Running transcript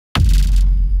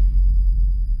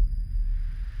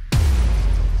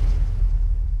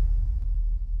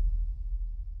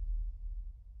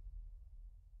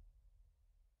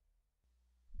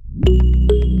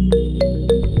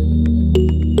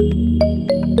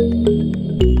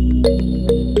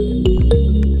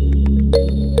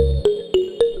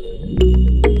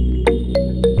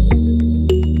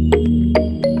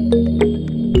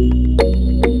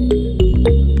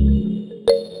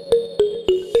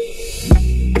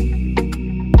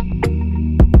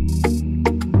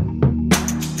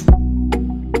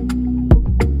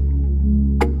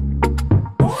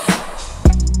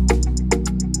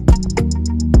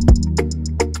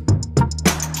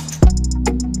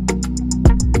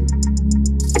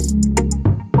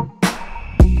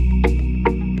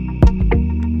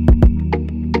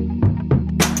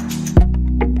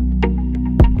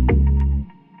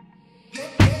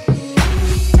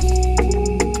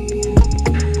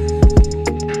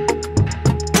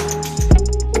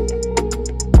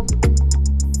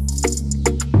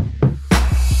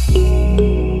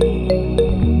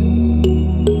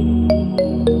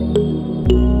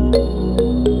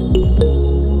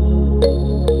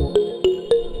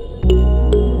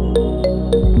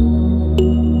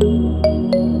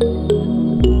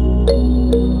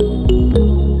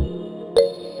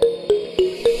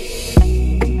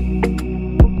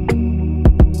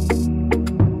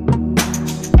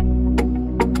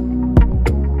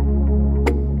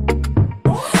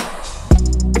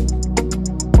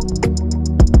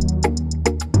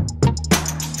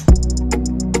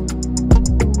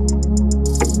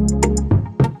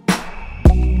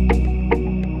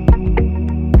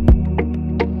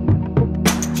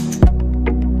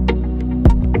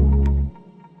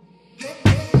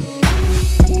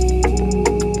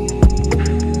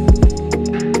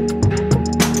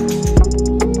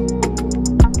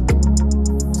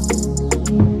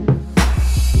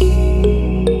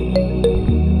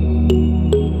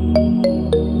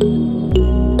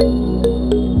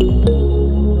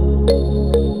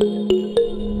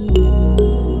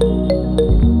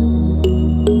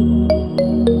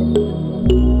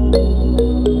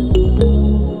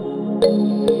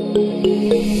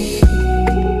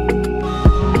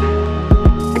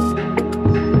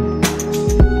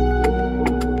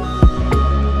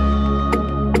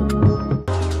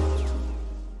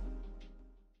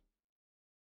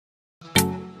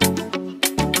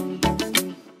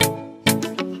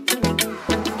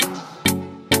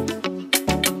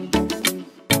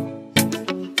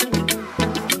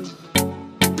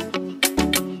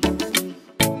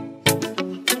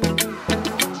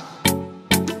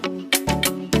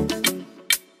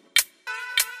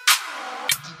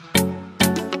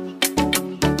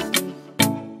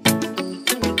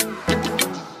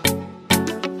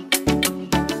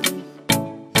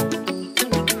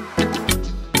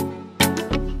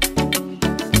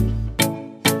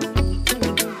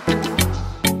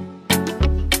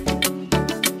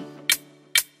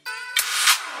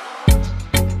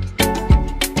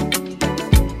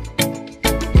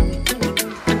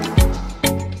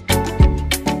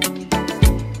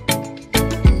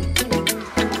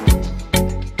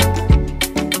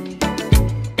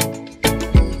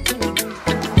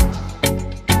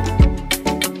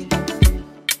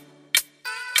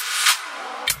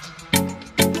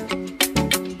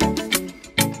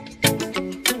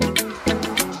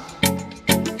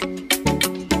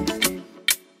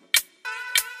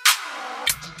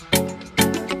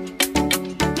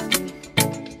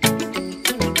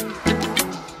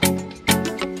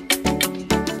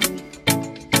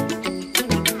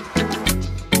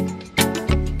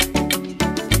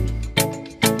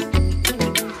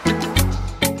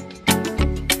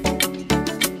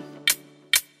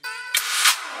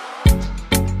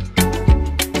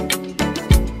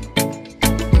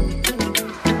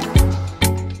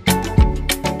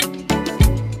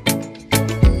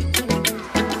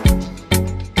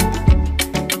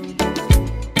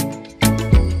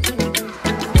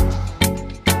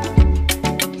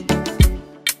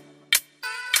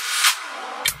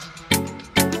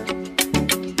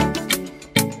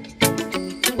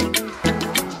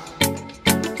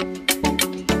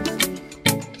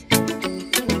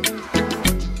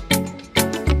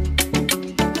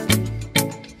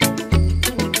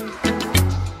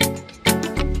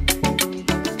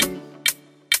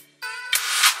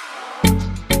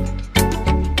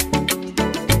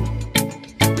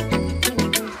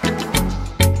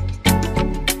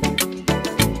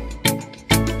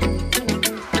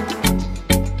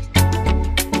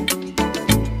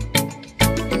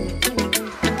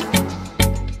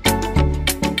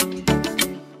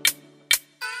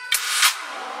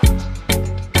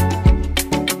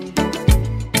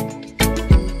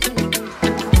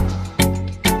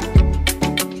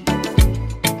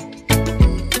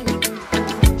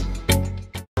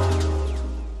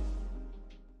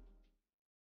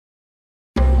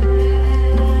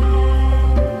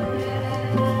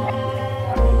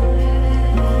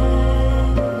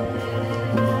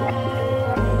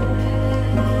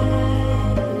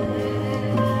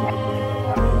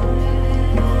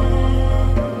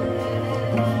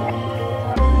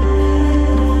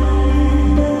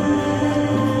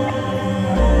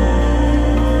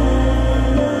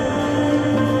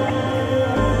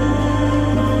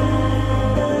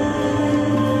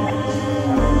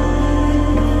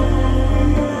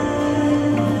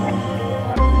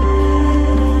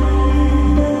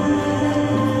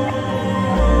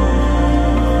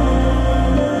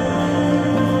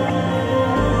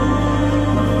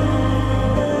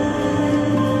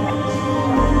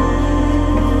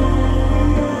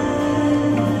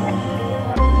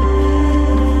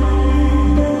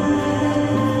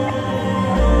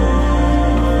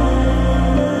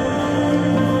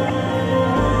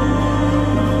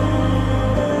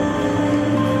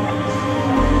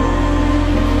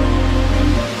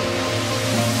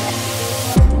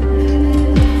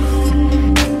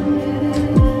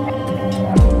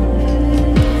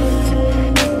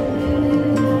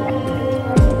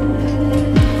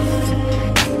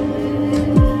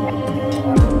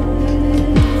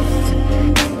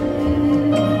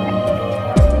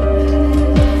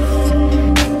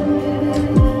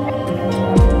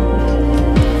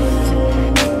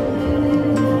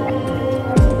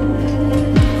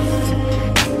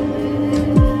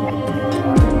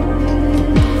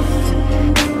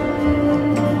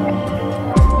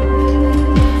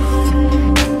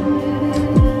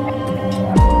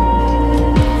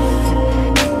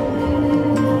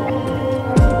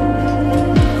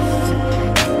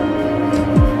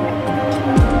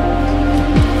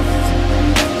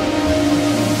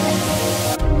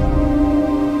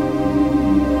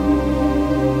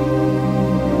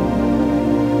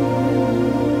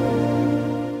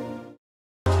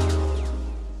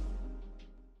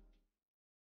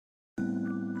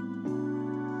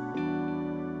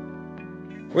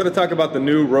We're going to talk about the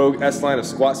new Rogue S line of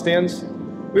squat stands.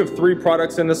 We have 3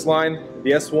 products in this line,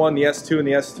 the S1, the S2, and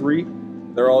the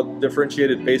S3. They're all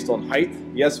differentiated based on height.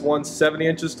 The S1's 70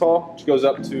 inches tall, which goes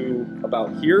up to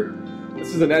about here.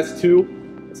 This is an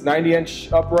S2. It's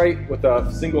 90-inch upright with a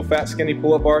single fat skinny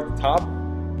pull-up bar at the top.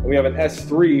 And we have an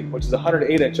S3, which is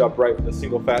 108-inch upright with a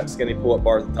single fat skinny pull-up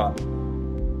bar at the top.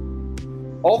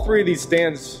 All 3 of these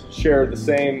stands share the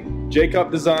same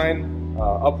J-cup design,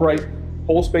 upright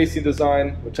hole spacing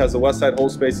design, which has the west side hole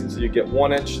spacing, so you get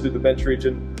 1 inch through the bench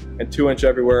region and 2 inch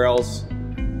everywhere else.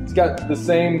 It's got the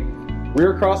same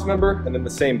rear cross member and then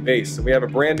the same base. So we have a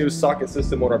brand new socket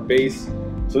system on our base.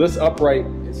 So this upright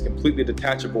is completely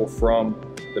detachable from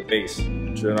the base.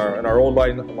 In our old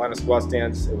line of squat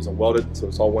stands, it was welded, so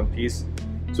it's all one piece.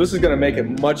 So this is going to make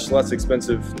it much less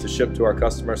expensive to ship to our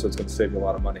customers, so it's going to save you a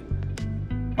lot of money.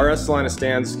 Our S line of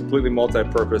stands completely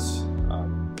multi-purpose.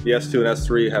 The S2 and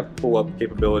S3 have pull-up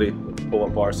capability with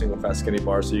pull-up bar, single fat skinny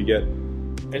bar, so you get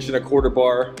 1.25"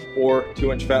 bar or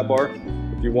 2-inch fat bar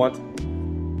if you want.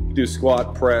 You do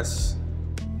squat, press,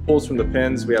 pulls from the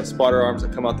pins. We have spotter arms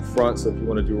that come out the front, so if you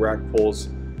want to do rack pulls,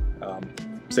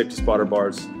 safety spotter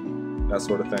bars, that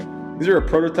sort of thing. These are a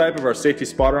prototype of our safety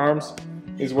spotter arms.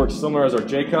 These work similar as our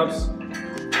J-cups.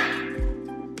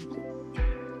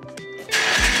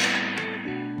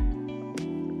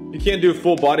 You can't do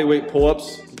full body weight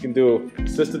pull-ups. You can do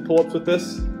assisted pull-ups with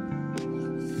this.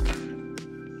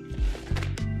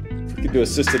 You can do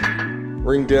assisted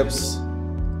ring dips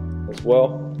as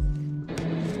well. You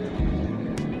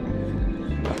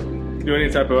can do any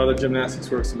type of other gymnastics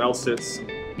work, some L-sits,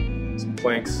 some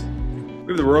planks. We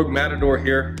have the Rogue Matador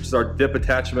here, which is our dip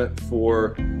attachment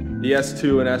for the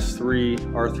S2 and S3,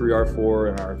 R3, R4,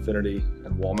 and our Infinity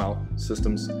and wall mount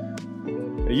systems.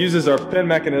 It uses our pin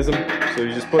mechanism, so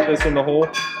you just put this in the hole,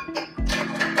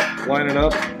 line it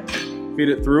up, feed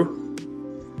it through.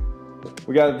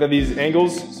 We got these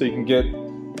angles so you can get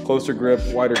closer grip,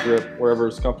 wider grip, wherever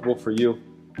is comfortable for you.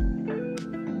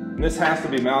 And this has to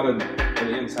be mounted on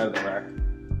the inside of the rack.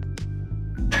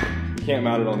 You can't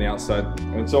mount it on the outside.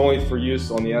 And it's only for use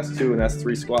on the S2 and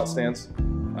S3 squat stands.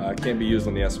 It can't be used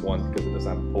on the S1 because it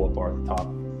doesn't have a pull-up bar at the top.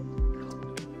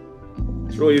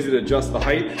 It's really easy to adjust the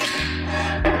height.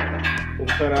 Pull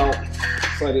the pin out,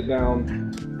 slide it down,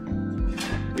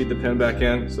 feed the pin back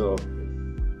in. So if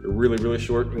you're really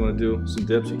short, you want to do some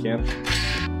dips, you can.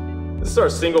 This is our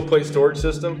single plate storage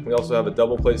system. We also have a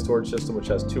double plate storage system which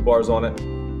has 2 bars on it.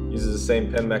 Uses the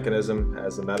same pin mechanism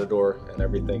as the Matador and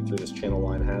everything through this channel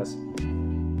line has.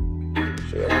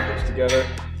 Show you how it goes together.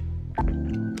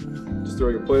 Just throw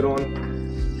your plate on.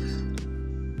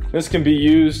 This can be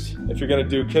used if you're going to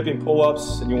do kipping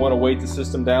pull-ups and you want to weight the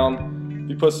system down. If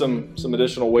you put some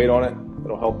additional weight on it,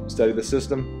 it'll help steady the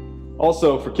system.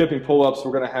 Also, for kipping pull-ups,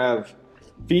 we're going to have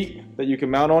feet that you can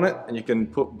mount on it and you can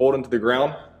bolt into the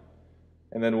ground.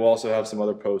 And then we'll also have some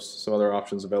other posts, some other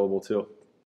options available too.